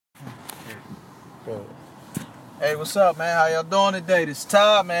Good. Hey, what's up, man? How y'all doing today? This is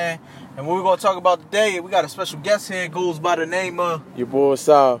Todd, man. And what we're going to talk about today, we got a special guest here. Goes by the name of... Your boy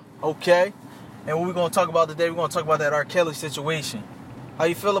Sal. Okay. And what we're going to talk about today, we're going to talk about that R. Kelly situation. How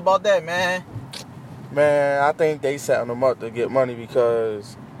you feel about that, man? Man, I think they setting them up to get money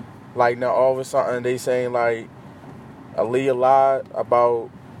because, like, now all of a sudden they saying, like, Aaliyah lied about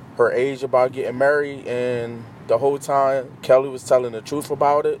her age about getting married, and the whole time Kelly was telling the truth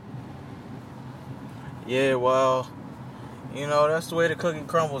about it. Yeah, well, you know, that's the way the cookie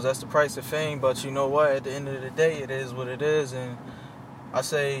crumbles. That's the price of fame. But you know what? At the end of the day, it is what it is. And I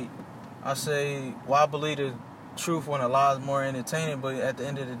say, well, I believe the truth when a lie is more entertaining. But at the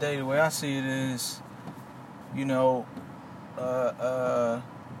end of the day, the way I see it is, you know,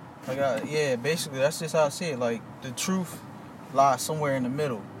 basically that's just how I see it. Like, the truth lies somewhere in the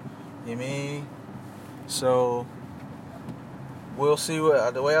middle. You know what I mean? So we'll see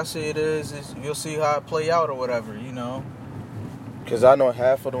what the way I see it is you'll see how it play out or whatever, you know. Because I know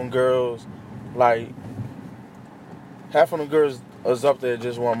half of them girls is up there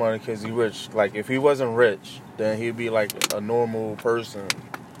just want money because he rich. Like, if he wasn't rich, then he'd be like a normal person,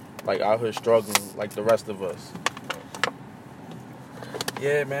 like out here struggling like the rest of us.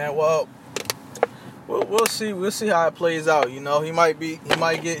 Yeah, man. Well, we'll see. We'll see how it plays out. You know, he might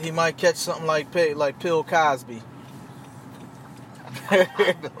catch something like Bill Cosby.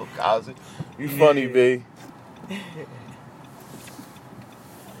 Bill Cosby, you funny, B.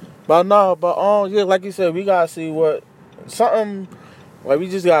 But like you said, we gotta see we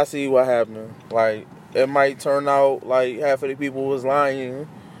just gotta see what happened. Like, it might turn out like half of the people was lying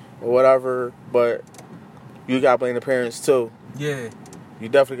or whatever, but you gotta blame the parents too. Yeah. You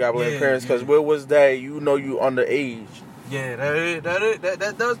definitely gotta blame the parents because where was that? You know, you underage. Yeah,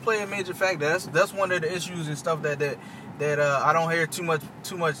 that does play a major factor. That's one of the issues and stuff that I don't hear too much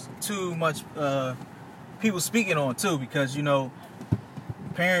people speaking on too, because you know,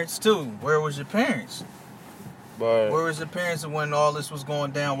 parents too. Where was your parents? But where was your parents when all this was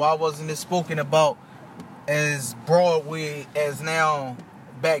going down? Why wasn't it spoken about as broadly as now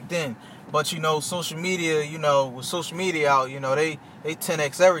back then? But you know, social media, you know, with social media out, you know, they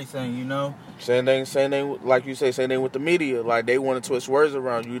 10x everything, you know. Same thing, like you say, same thing with the media. Like, they want to twist words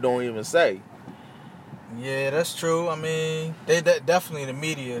around you don't even say. Yeah, that's true. I mean, definitely the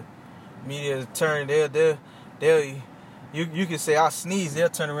media turn. You can say I sneeze, they'll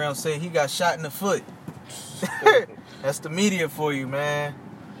turn around and say he got shot in the foot. That's the media for you, man.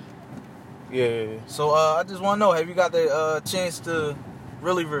 Yeah. So I just want to know, have you got the chance to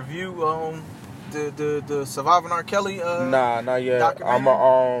really review the Surviving R. Kelly? Nah, not yet.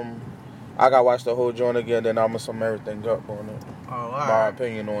 I gotta watch the whole joint again, then I'ma sum everything up on it. Oh, all my right.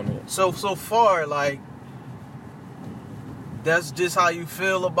 opinion on it. So far, like, that's just how you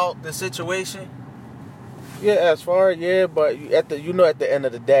feel about the situation? Yeah, as far but at the end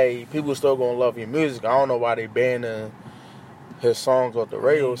of the day, people still gonna love your music. I don't know why they banning his songs off the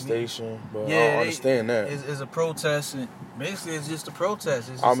radio station, but I don't understand that. It's a protest, and basically it's just a protest.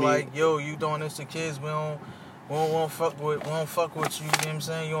 It's just like, yo, you doing this to kids, we don't fuck with you, you know what I'm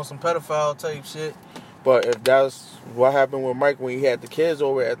saying? You on some pedophile type shit. But if that's what happened with Mike when he had the kids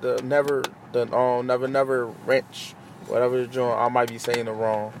over at the Never Ranch, whatever the joint, I might be saying it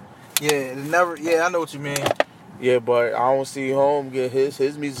wrong. Yeah, I know what you mean. Yeah, but I don't see Home get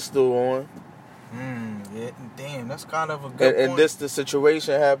his music still on. Yeah, damn, that's kind of a good point. And the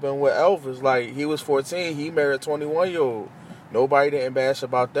situation happened with Elvis. Like, he was 14, he married a 21-year-old. Nobody didn't bash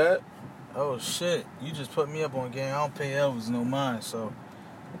about that. Oh shit, you just put me up on game. I don't pay Elvis no mind, so.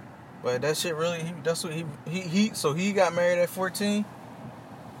 But that shit really, so he got married at 14?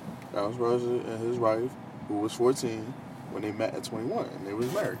 That was Rosa and his wife, who was 14 when they met at 21, and they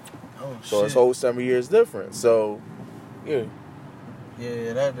was married. Oh shit. So it's whole 7 years different. So, yeah.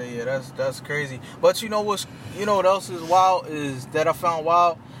 Yeah, that's crazy. But you know what else is wild is that I found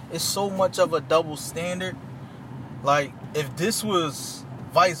wild? It's so much of a double standard. Like, if this was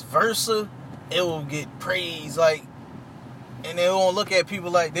vice versa, it will get praised, like, and they won't look at people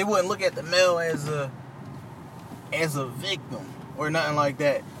like, they wouldn't look at the male as a victim or nothing like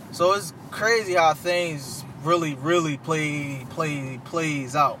that. So it's crazy how things really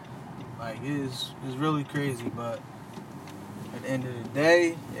plays out. Like, it's really crazy, but at the end of the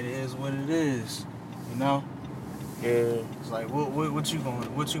day, it is what it is, you know. Yeah. It's like, what you gonna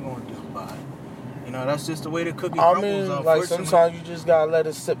do about it? You know, that's just the way the cookie crumbles. I mean, like, sometimes you just gotta let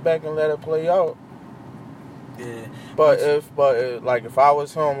it sit back and let it play out. Yeah. But if I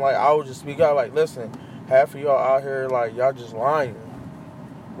was him, like, I would just speak out, like, listen, half of y'all out here, like, y'all just lying.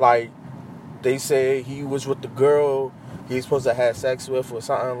 Like, they say he was with the girl, he's supposed to have sex with or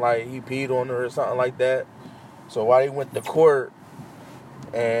something, like he peed on her or something like that. So while they went to court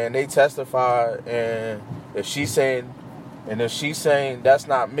and they testified, and if she's saying that's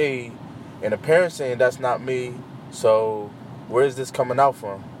not me, and the parents saying that's not me, so where is this coming out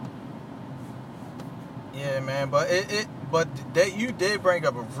from? Yeah, man, but but that you did bring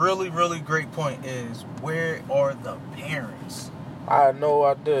up a really, really great point. Is where are the parents? I know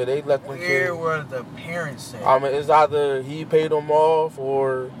I did. They let them. Where were the parents at? I mean, it's either he paid them off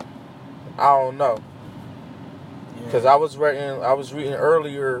or I don't know. Because I was reading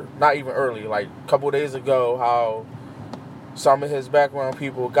earlier, not even early, like a couple of days ago, how some of his background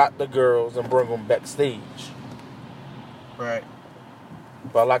people got the girls and bring them backstage. Right.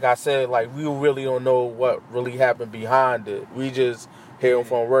 But like I said, like we really don't know what really happened behind it. We just hear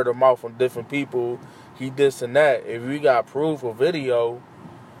from word of mouth from different people. He this and that. If we got proof or video,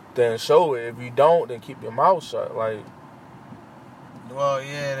 then show it. If you don't, then keep your mouth shut. Like. Well,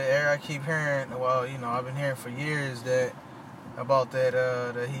 yeah, the air I keep hearing. Well, you know, I've been hearing for years that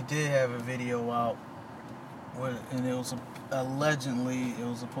he did have a video out, and it was allegedly it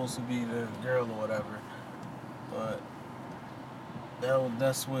was supposed to be the girl or whatever, but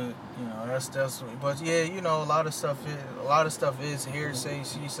that's what you know. That's what, but yeah, you know, a lot of stuff is hearsay,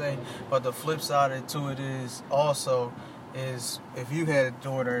 she say. But the flip side to it is also if you had a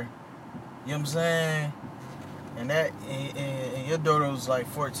daughter, you know what I'm saying. And your daughter was like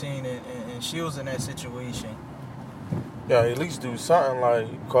 14 and she was in that situation. Yeah, at least do something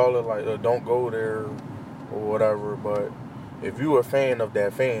like call it like don't go there or whatever. But if you a fan of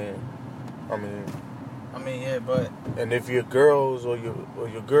that fan, I mean yeah, but and if your girls or your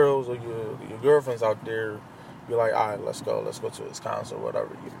girlfriends out there, you're like, all right, let's go to this concert or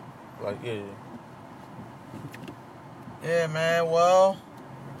whatever. You like yeah, man. Well.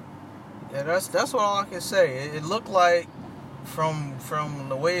 Yeah, that's all I can say. It looked like, from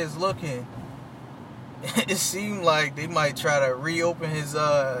the way it's looking, it seemed like they might try to reopen his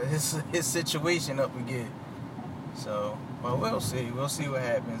situation up again. So, well, we'll see. We'll see what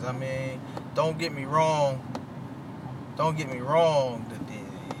happens. I mean, don't get me wrong.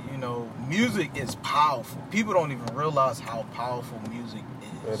 You know, music is powerful. People don't even realize how powerful music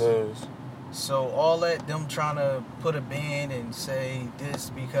is. It is. So all that, them trying to put a ban and say this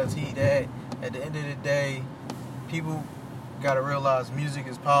because he that, at the end of the day, people got to realize music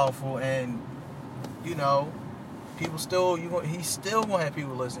is powerful, and you know, he's still gonna have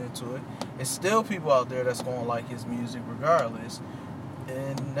people listening to it. It's still people out there that's gonna like his music regardless,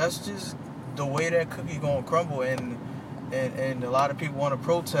 and that's just the way that cookie gonna crumble. And a lot of people want to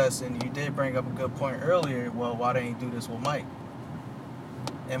protest, and you did bring up a good point earlier. Well, why they ain't do this with Mike?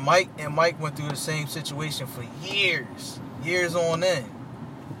 And Mike went through the same situation for years on end.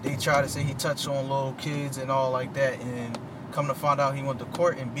 They tried to say he touched on little kids and all like that, and come to find out he went to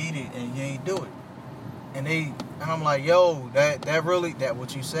court and beat it, and he ain't do it. And I'm like, yo, that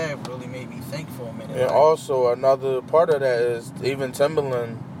what you said really made me think for a minute. And like, also another part of that is even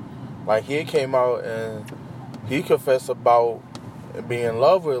Timbaland, like he came out and he confessed about being in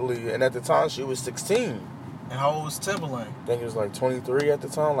love with Aaliyah, and at the time she was 16. And how old was Timbaland? I think he was like 23 at the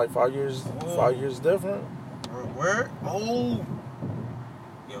time, like 5 years, Whoa. 5 years different. Where? Oh.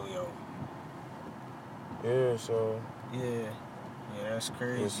 Yo. Yeah, so. Yeah, that's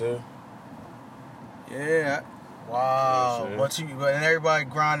crazy. That's it. Yeah. Wow. And everybody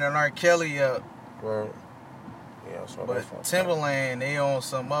grinding R. Kelly up. Right. Yeah, so but Timbaland, they on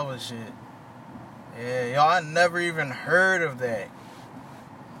some other shit. Yeah, y'all, I never even heard of that.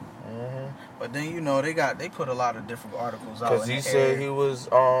 Mm-hmm. But then, you know, they put a lot of different articles out. Because he said he was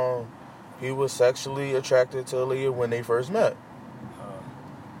sexually attracted to Aaliyah when they first met.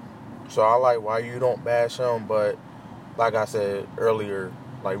 So I like why you don't bash him, but like I said earlier,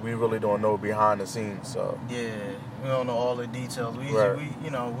 like we really don't know behind the scenes. So yeah, we don't know all the details. We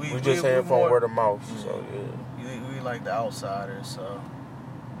just hear from word of mouth. Yeah. So we like the outsiders. So.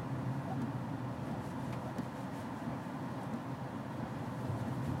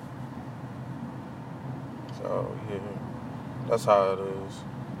 So, yeah, that's how it is.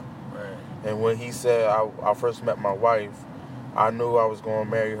 Right. And when he said, I first met my wife, I knew I was going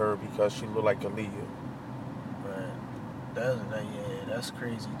to marry her because she looked like Aaliyah. Right. That's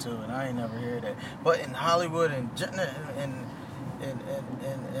crazy, too. And I ain't never heard that. But in Hollywood in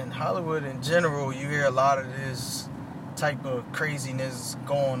Hollywood in general, you hear a lot of this type of craziness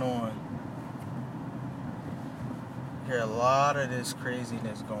going on. You hear a lot of this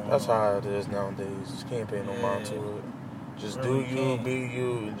craziness going on. That's how it is nowadays. Just can't pay no mind to it. Just really do you, be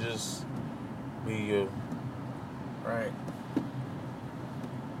you, and just be you. Right.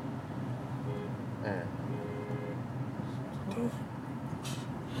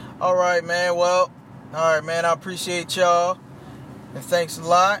 All right, man. Well, all right, man. I appreciate y'all, and thanks a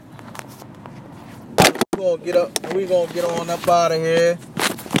lot. We're gonna get on up out of here.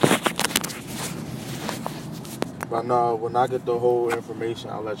 But no, when I get the whole information,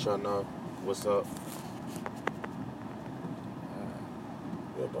 I'll let y'all know what's up.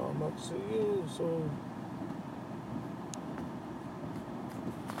 Yeah, but I'm about to see you, so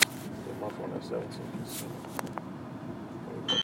get my phone at 17%.